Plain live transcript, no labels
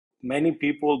many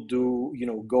people do,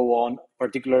 go on,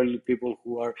 particularly people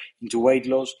who are into weight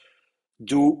loss,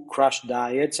 do crash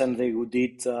diets, and they would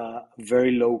eat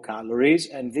very low calories,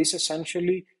 and this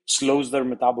essentially slows their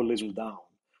metabolism down.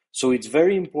 So it's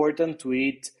very important to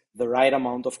eat the right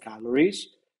amount of calories,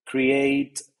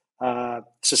 create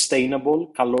sustainable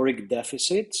caloric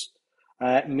deficits,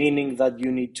 meaning that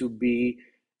you need to be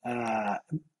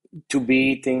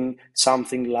eating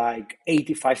something like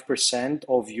 85%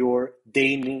 of your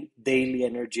daily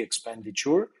energy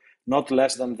expenditure, not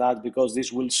less than that, because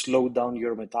this will slow down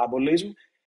your metabolism.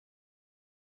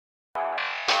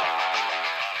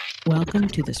 Welcome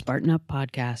to the Spartan Up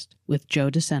podcast with Joe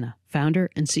De Sena, founder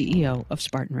and CEO of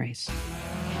Spartan Race.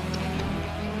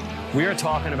 We are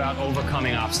talking about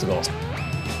overcoming obstacles.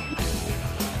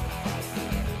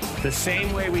 The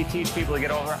same way we teach people to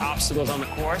get over obstacles on the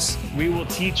course, we will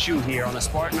teach you here on the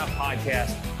Spartan Up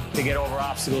podcast to get over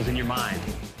obstacles in your mind.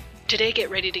 Today, get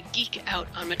ready to geek out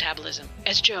on metabolism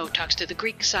as Joe talks to the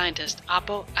Greek scientist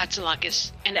Apostolos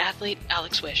Atsalakis and athlete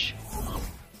Alex Wisch.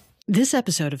 This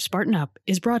episode of Spartan Up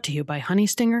is brought to you by Honey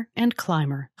Stinger and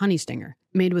Climber Honey Stinger,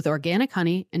 made with organic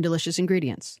honey and delicious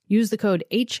ingredients. Use the code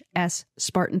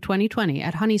HSSpartan2020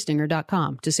 at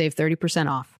honeystinger.com to save 30%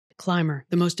 off. Climber,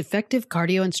 the most effective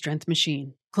cardio and strength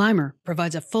machine. Climber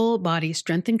provides a full-body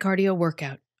strength and cardio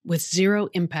workout with zero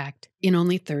impact in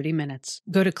only 30 minutes.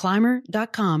 Go to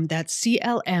climber.com, that's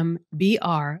CLMBR.com,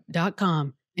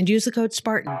 and use the code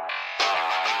Spartan.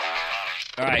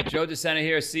 All right, Joe De Sena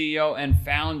here, CEO and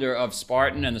founder of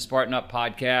Spartan and the Spartan Up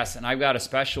podcast, and I've got a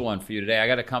special one for you today. I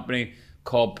got a company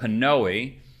called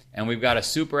PNOE, and we've got a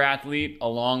super athlete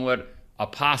along with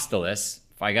Apostolos.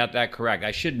 If I got that correct, I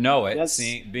should know it, yes.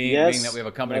 being that we have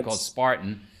a company called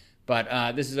Spartan.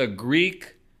 But this is a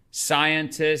Greek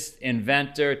scientist,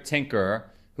 inventor, tinkerer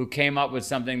who came up with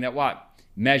something that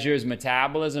measures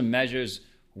metabolism, measures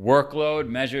workload,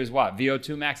 measures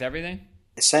VO2Max, everything?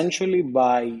 Essentially,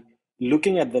 by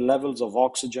looking at the levels of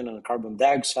oxygen and carbon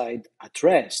dioxide at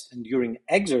rest and during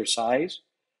exercise,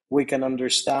 we can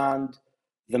understand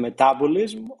the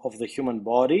metabolism of the human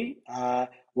body,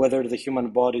 whether the human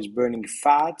body is burning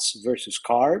fats versus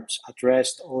carbs at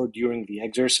rest or during the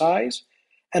exercise.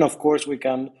 And of course, we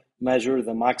can measure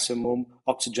the maximum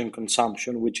oxygen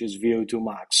consumption, which is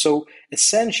VO2max. So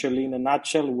essentially, in a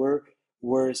nutshell,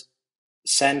 we're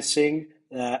sensing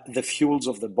the fuels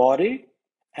of the body,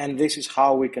 and this is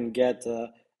how we can get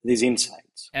these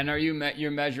insights. And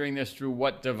you're measuring this through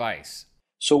what device?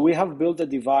 So we have built a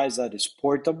device that is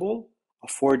portable,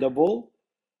 affordable,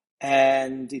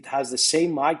 and it has the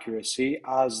same accuracy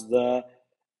as the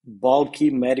bulky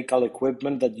medical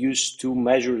equipment that used to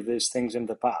measure these things in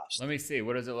the past. Let me see.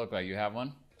 What does it look like? You have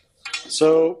one?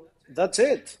 So that's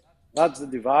it. That's the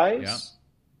device.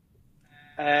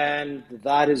 Yeah. And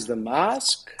that is the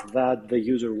mask that the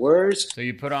user wears. So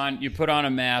you put on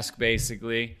a mask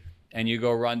basically, and you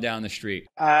go run down the street.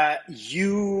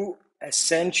 You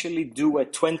essentially do a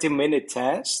 20-minute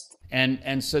test.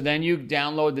 And so then you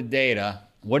download the data.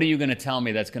 What are you going to tell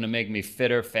me that's going to make me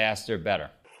fitter, faster, better?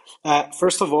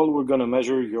 First of all, we're going to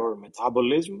measure your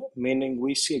metabolism, meaning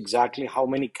we see exactly how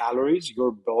many calories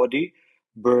your body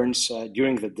burns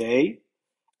during the day.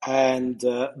 And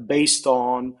based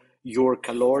on your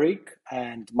caloric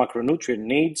and macronutrient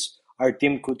needs, our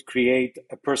team could create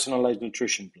a personalized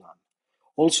nutrition plan.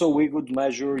 Also, we could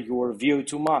measure your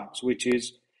VO2max, which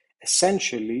is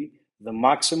essentially the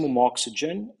maximum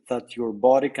oxygen that your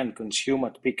body can consume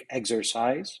at peak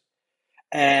exercise.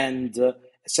 And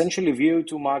essentially,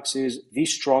 VO2max is the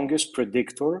strongest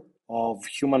predictor of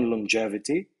human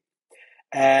longevity.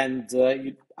 And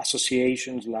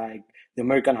associations like the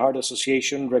American Heart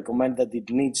Association recommend that it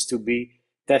needs to be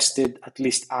tested at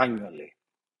least annually.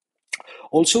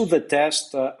 Also, the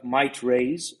test might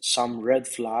raise some red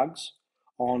flags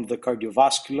on the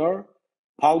cardiovascular,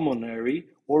 pulmonary,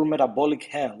 or metabolic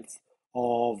health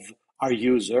of our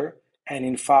user. And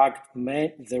in fact,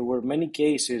 there were many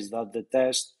cases that the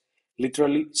test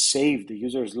literally saved the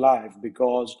user's life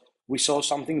because we saw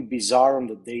something bizarre on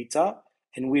the data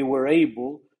and we were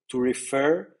able to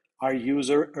refer our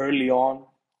user early on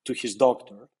to his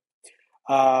doctor.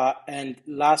 And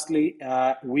lastly,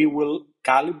 we will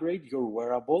calibrate your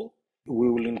wearable. We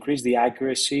will increase the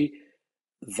accuracy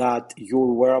that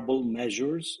your wearable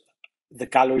measures the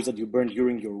calories that you burn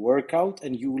during your workout,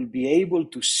 and you will be able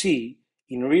to see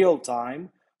in real time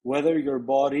whether your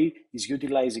body is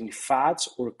utilizing fats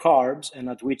or carbs and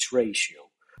at which ratio.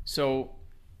 So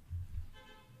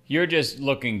you're just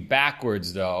looking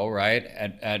backwards though, right,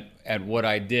 at what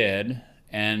I did.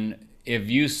 And if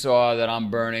you saw that I'm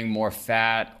burning more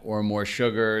fat or more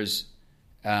sugars,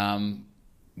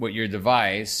 with your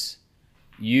device,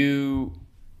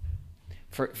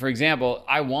 for example,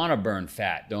 I want to burn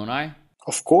fat, don't I?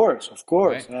 Of course.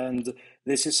 Right? And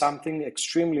this is something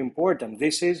extremely important.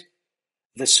 This is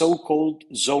the so-called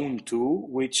zone 2,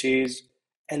 which is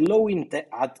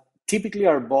a typically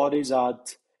our bodies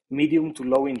at medium to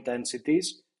low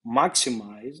intensities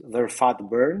maximize their fat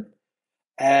burn,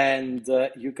 and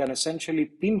you can essentially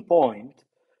pinpoint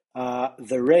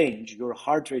your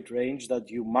heart rate range that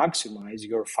you maximize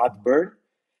your fat burn.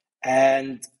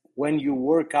 And when you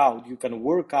work out, you can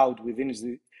work out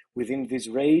within this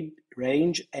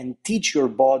range and teach your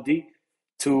body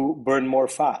to burn more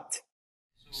fat.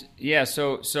 Yeah.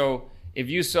 So if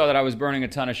you saw that I was burning a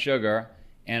ton of sugar,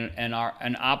 and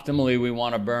optimally we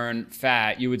want to burn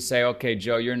fat, you would say, okay,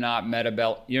 Joe, you're not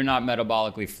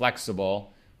metabolically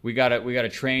flexible. We gotta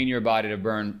train your body to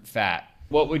burn fat.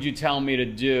 What would you tell me to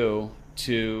do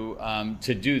to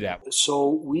do that? So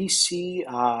we see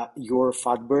your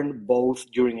fat burn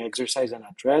both during exercise and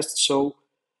at rest. So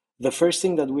the first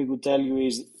thing that we would tell you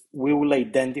is we will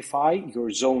identify your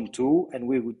zone 2, and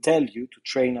we would tell you to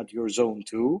train at your zone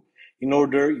 2 in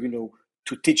order,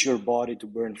 to teach your body to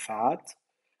burn fat.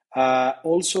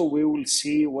 Also, we will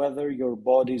see whether your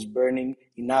body is burning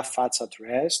enough fats at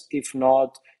rest. If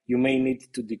not, you may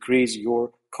need to decrease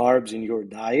your carbs in your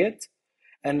diet.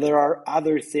 And there are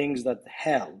other things that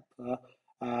help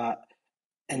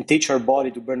and teach our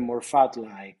body to burn more fat,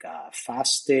 like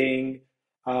fasting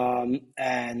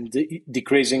and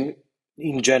decreasing,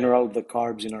 in general, the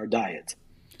carbs in our diet.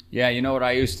 Yeah, you know what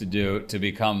I used to do to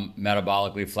become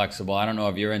metabolically flexible? I don't know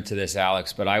if you're into this,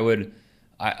 Alex, but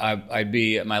I'd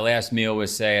be, my last meal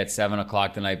was, say, at 7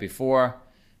 o'clock the night before.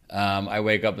 I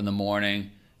wake up in the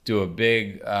morning, do a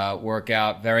big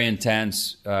workout, very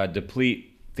intense,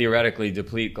 theoretically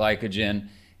deplete glycogen,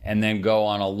 and then go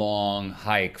on a long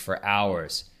hike for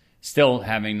hours, still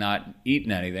having not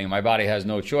eaten anything. My body has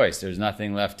no choice. There's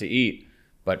nothing left to eat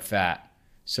but fat.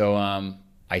 So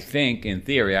I think, in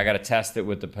theory, I got to test it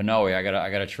with the PNOE. I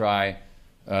got to try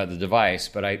the device,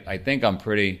 but I think I'm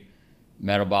pretty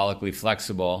metabolically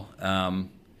flexible. And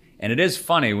it is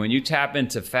funny, when you tap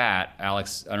into fat,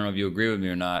 Alex, I don't know if you agree with me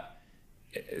or not,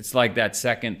 it's like that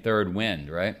second, third wind,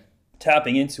 right?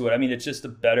 Tapping into it, it's just a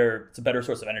better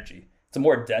source of energy. It's a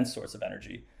more dense source of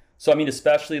energy. So,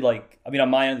 especially on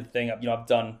my end of the thing, I've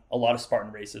done a lot of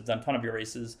Spartan races, done a ton of your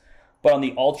races, but on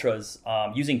the ultras,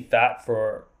 using fat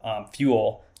for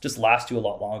fuel just lasts you a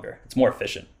lot longer. It's more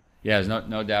efficient. Yeah, there's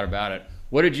no doubt about it.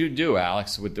 What did you do,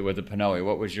 Alex, with the PNOE?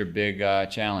 What was your big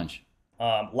challenge?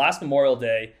 Last Memorial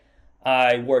Day,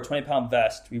 I wore a 20-pound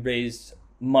vest. We raised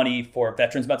money for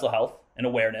veterans' mental health and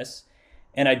awareness.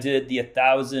 And I did the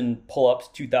 1,000 pull-ups,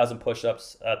 2,000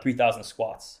 push-ups, 3,000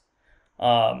 squats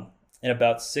in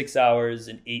about 6 hours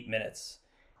and 8 minutes.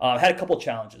 I had a couple of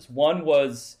challenges. One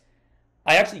was,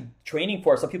 training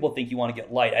for, some people think you want to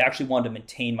get light. I actually wanted to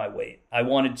maintain my weight. I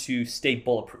wanted to stay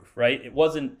bulletproof, right? It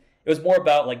was more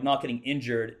about not getting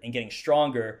injured and getting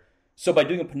stronger. So by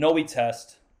doing a PNOE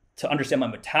test to understand my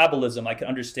metabolism, I could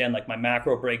understand my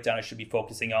macro breakdown I should be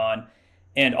focusing on,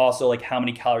 and also how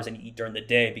many calories I need to eat during the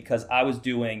day, because I was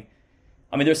doing,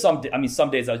 some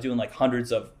days I was doing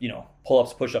hundreds of,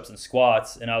 pull-ups, push-ups, and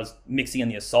squats, and I was mixing in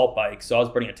the assault bike. So I was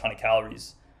burning a ton of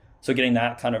calories. So getting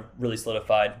that kind of really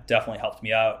solidified definitely helped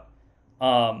me out.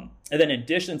 And then in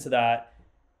addition to that,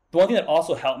 the one thing that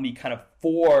also helped me kind of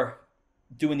for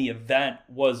doing the event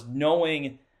was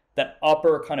knowing that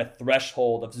upper kind of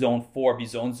threshold of zone 4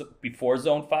 before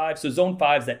zone 5. So zone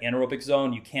 5 is that anaerobic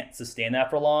zone. You can't sustain that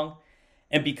for long.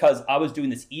 And because I was doing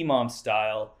this EMOM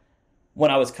style, when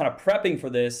I was kind of prepping for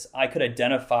this, I could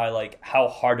identify how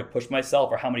hard to push myself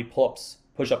or how many pull-ups,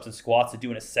 push-ups, and squats to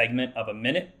do in a segment of a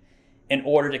minute in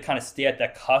order to kind of stay at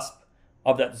that cusp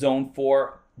of that zone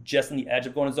 4, just on the edge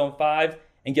of going to zone 5,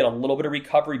 and get a little bit of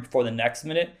recovery before the next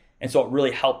minute. And so it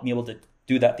really helped me able to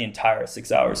do that the entire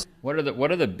 6 hours. What are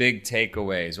the big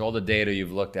takeaways, all the data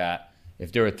you've looked at?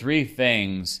 If there were 3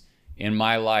 things in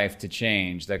my life to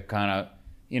change that kind of,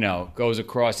 goes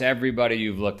across everybody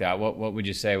you've looked at, what would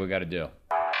you say we got to do?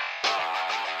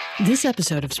 This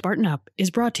episode of Spartan Up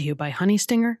is brought to you by Honey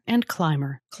Stinger and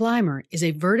Climber. Climber is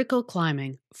a vertical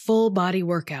climbing, full-body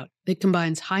workout that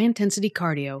combines high-intensity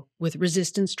cardio with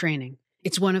resistance training.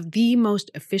 It's one of the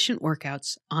most efficient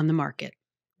workouts on the market.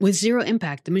 With zero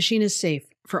impact, the machine is safe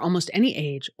for almost any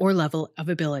age or level of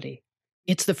ability.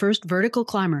 It's the first vertical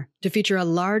climber to feature a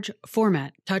large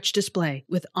format touch display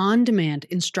with on-demand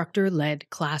instructor-led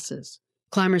classes.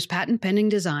 Climber's patent-pending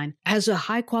design has a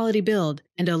high-quality build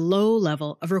and a low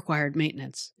level of required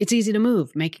maintenance. It's easy to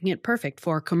move, making it perfect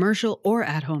for commercial or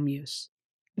at-home use.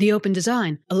 The open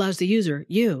design allows the user,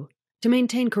 you, to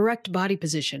maintain correct body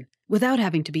position without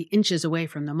having to be inches away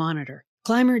from the monitor.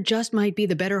 Climber just might be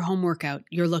the better home workout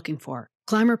you're looking for.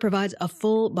 Climber provides a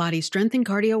full body strength and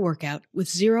cardio workout with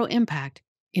zero impact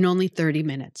in only 30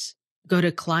 minutes. Go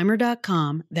to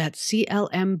climber.com, that's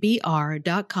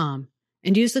CLMBR.com,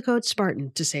 and use the code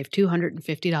Spartan to save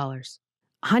 $250.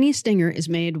 Honey Stinger is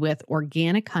made with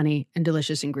organic honey and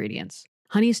delicious ingredients.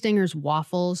 Honey Stinger's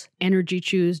waffles, energy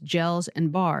chews, gels,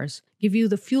 and bars give you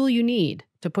the fuel you need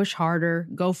to push harder,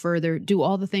 go further, do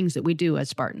all the things that we do as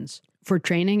Spartans. For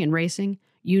training and racing,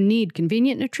 you need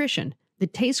convenient nutrition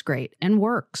that tastes great and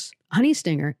works. Honey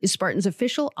Stinger is Spartan's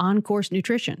official on-course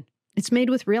nutrition. It's made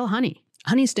with real honey.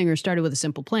 Honey Stinger started with a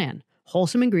simple plan: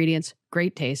 wholesome ingredients,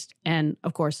 great taste, and,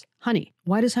 of course, honey.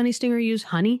 Why does Honey Stinger use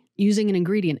honey? Using an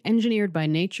ingredient engineered by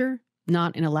nature,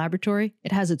 not in a laboratory,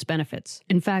 it has its benefits.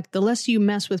 In fact, the less you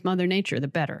mess with Mother Nature, the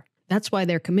better. That's why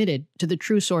they're committed to the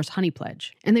True Source Honey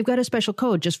Pledge. And they've got a special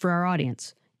code just for our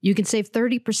audience. You can save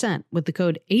 30% with the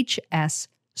code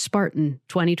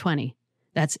HSSpartan2020.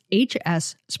 That's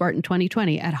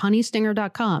HSSpartan2020 at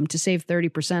honeystinger.com to save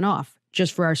 30% off,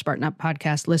 just for our Spartan Up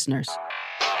podcast listeners.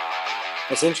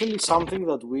 Essentially, something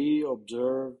that we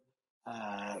observe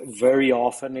very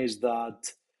often is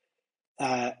that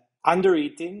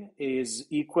undereating is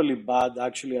equally bad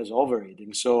actually as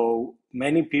overeating. So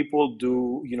many people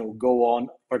do, go on,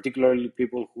 particularly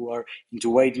people who are into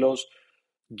weight loss,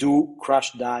 do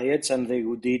crash diets, and they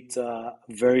would eat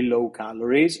very low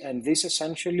calories, and this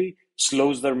essentially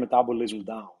slows their metabolism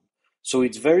down. So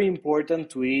it's very important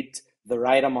to eat the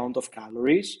right amount of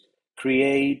calories,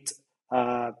 create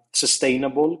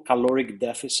sustainable caloric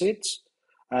deficits,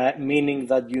 meaning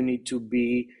that you need to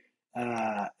be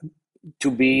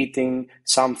eating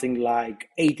something like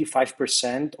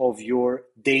 85% of your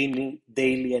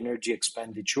daily energy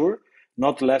expenditure,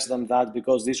 not less than that,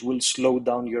 because this will slow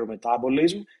down your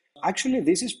metabolism. Actually,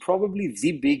 this is probably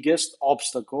the biggest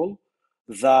obstacle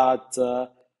that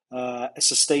a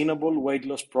sustainable weight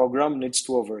loss program needs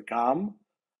to overcome,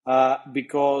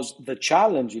 because the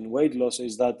challenge in weight loss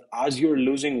is that as you're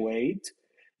losing weight,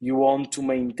 you want to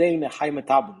maintain a high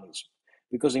metabolism.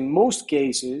 Because in most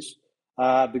cases,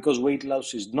 because weight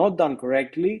loss is not done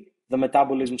correctly, the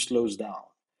metabolism slows down.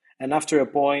 And after a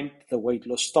point, the weight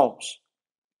loss stops.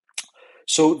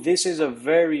 So this is a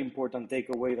very important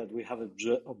takeaway that we have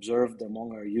observed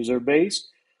among our user base.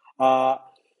 The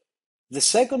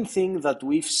second thing that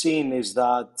we've seen is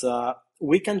that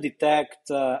we can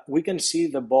see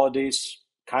the body's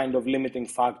kind of limiting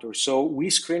factors. So we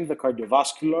screen the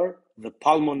cardiovascular, the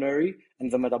pulmonary,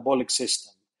 and the metabolic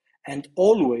system. And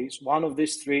always one of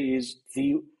these three is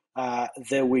the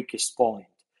weakest point.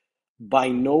 By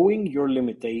knowing your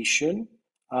limitation,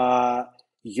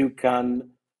 you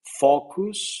can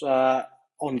focus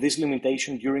on this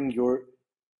limitation during your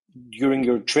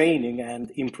training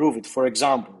and improve it. For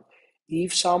example,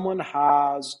 if someone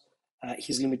has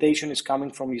his limitation is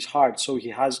coming from his heart, so he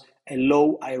has a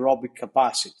low aerobic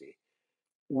capacity,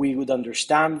 we would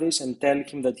understand this and tell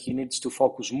him that he needs to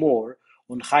focus more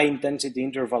on high intensity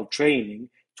interval training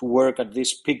to work at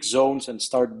these peak zones and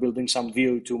start building some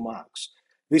VO2Max.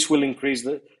 This will increase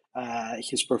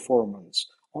his performance.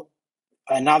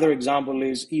 Another example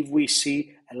is if we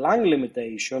see a lung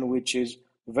limitation, which is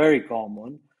very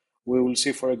common, we will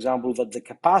see, for example, that the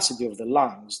capacity of the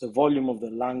lungs, the volume of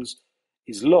the lungs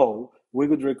is low. We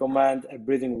would recommend a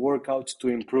breathing workout to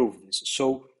improve this.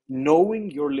 So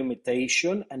knowing your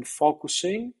limitation and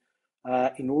focusing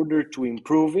in order to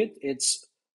improve it, it's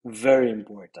very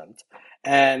important.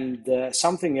 And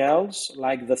something else,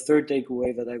 like the third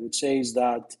takeaway that I would say, is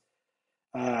that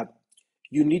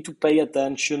you need to pay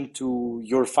attention to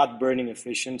your fat burning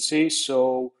efficiency.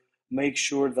 So make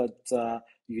sure that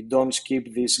you don't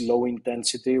skip these low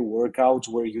intensity workouts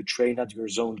where you train at your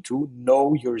zone 2.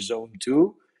 Know your zone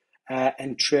 2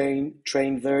 and train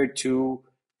there to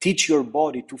teach your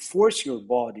body, to force your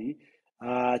body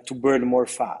to burn more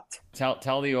fat.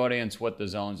 Tell the audience what the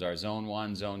zones are: zone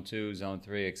 1, zone 2, zone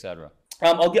 3, etc.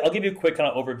 I'll give you a quick kind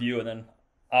of overview, and then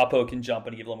Apo can jump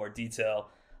in and give a little more detail.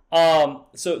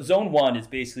 So zone 1 is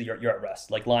basically you're at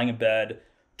rest, like lying in bed,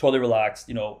 totally relaxed,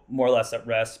 more or less at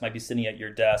rest, might be sitting at your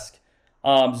desk.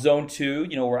 Zone 2,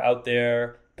 we're out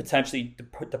there potentially,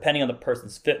 depending on the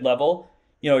person's fit level,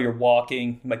 you're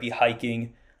walking, you might be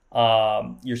hiking,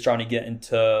 you're starting to get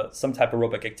into some type of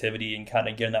aerobic activity and kind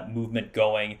of getting that movement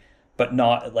going, but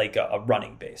not at like a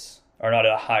running base, or not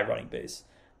at a high running base.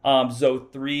 Zone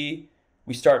 3,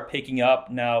 we start picking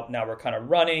up. Now we're kind of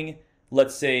running.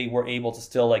 Let's say we're able to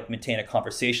still like maintain a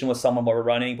conversation with someone while we're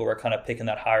running, but we're kind of picking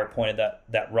that higher point of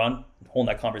that run,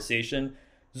 holding that conversation.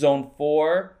 Zone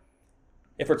 4,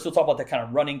 if we're still talking about that kind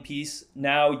of running piece,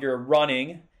 now you're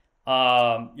running,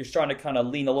 you're starting to kind of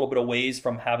lean a little bit of ways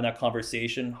from having that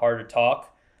conversation, harder to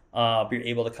talk, but you're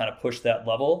able to kind of push that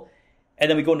level. And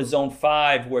then we go into zone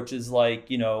 5, which is like,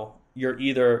 you're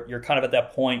kind of at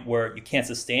that point where you can't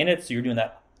sustain it. So you're doing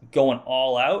that going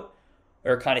all out,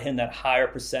 or kind of hitting that higher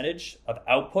percentage of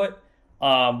output,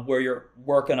 where you're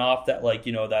working off that, like,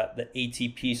 that the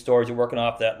ATP stores, you're working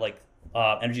off that, like,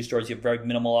 energy stores you have very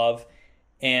minimal of,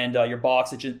 and your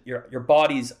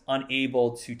body's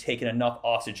unable to take in enough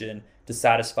oxygen to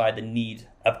satisfy the need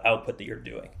of output that you're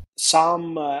doing.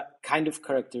 Some kind of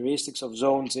characteristics of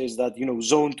zones is that,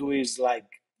 zone 2 is like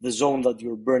the zone that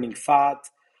you're burning fat.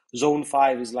 Zone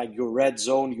 5 is like your red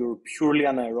zone. You're purely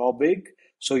anaerobic,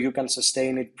 so you can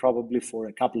sustain it probably for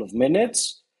a couple of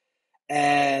minutes.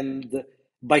 And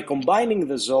by combining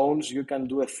the zones, you can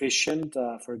do efficient,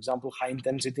 for example,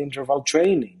 high-intensity interval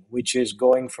training, which is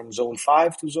going from zone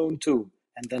 5 to zone 2,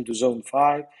 and then to zone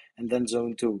 5, and then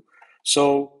zone 2.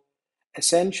 So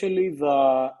essentially,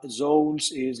 the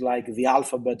zones is like the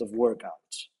alphabet of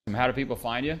workouts. How do people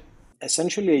find you?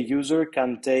 Essentially, a user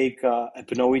can take a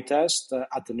PNOE test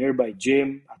at a nearby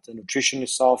gym, at a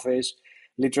nutritionist's office,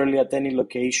 literally at any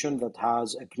location that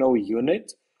has a PNOE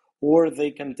unit, or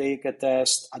they can take a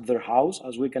test at their house,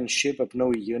 as we can ship a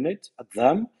PNOE unit at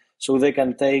them, so they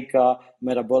can take a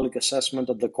metabolic assessment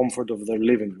at the comfort of their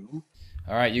living room.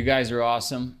 All right, you guys are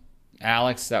awesome.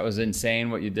 Alex, that was insane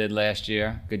what you did last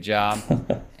year. Good job.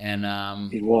 And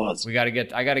it was. I got to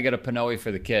get a PNOE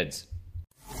for the kids.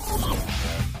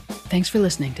 Thanks for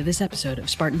listening to this episode of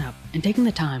Spartan Up and taking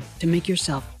the time to make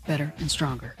yourself better and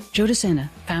stronger. Joe De Sena,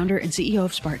 founder and CEO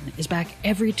of Spartan, is back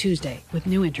every Tuesday with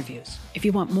new interviews. If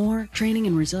you want more training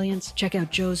and resilience, check out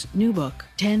Joe's new book,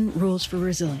 10 Rules for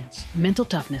Resilience, Mental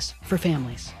Toughness for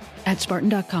Families, at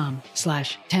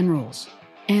spartan.com/10 rules.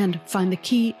 And find the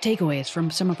key takeaways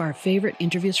from some of our favorite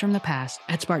interviews from the past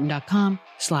at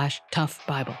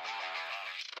spartan.com/toughbible.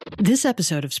 This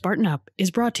episode of Spartan Up is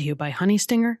brought to you by Honey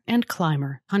Stinger and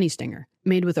Climber Honey Stinger,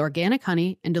 made with organic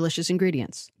honey and delicious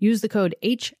ingredients. Use the code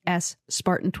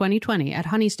HSSpartan2020 at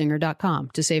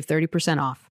honeystinger.com to save 30%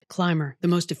 off. Climber, the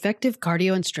most effective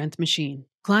cardio and strength machine.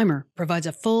 Climber provides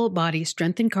a full-body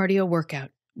strength and cardio workout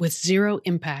with zero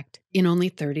impact in only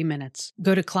 30 minutes.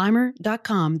 Go to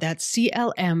climber.com, that's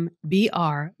CLMBR.com,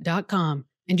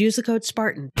 and use the code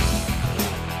Spartan.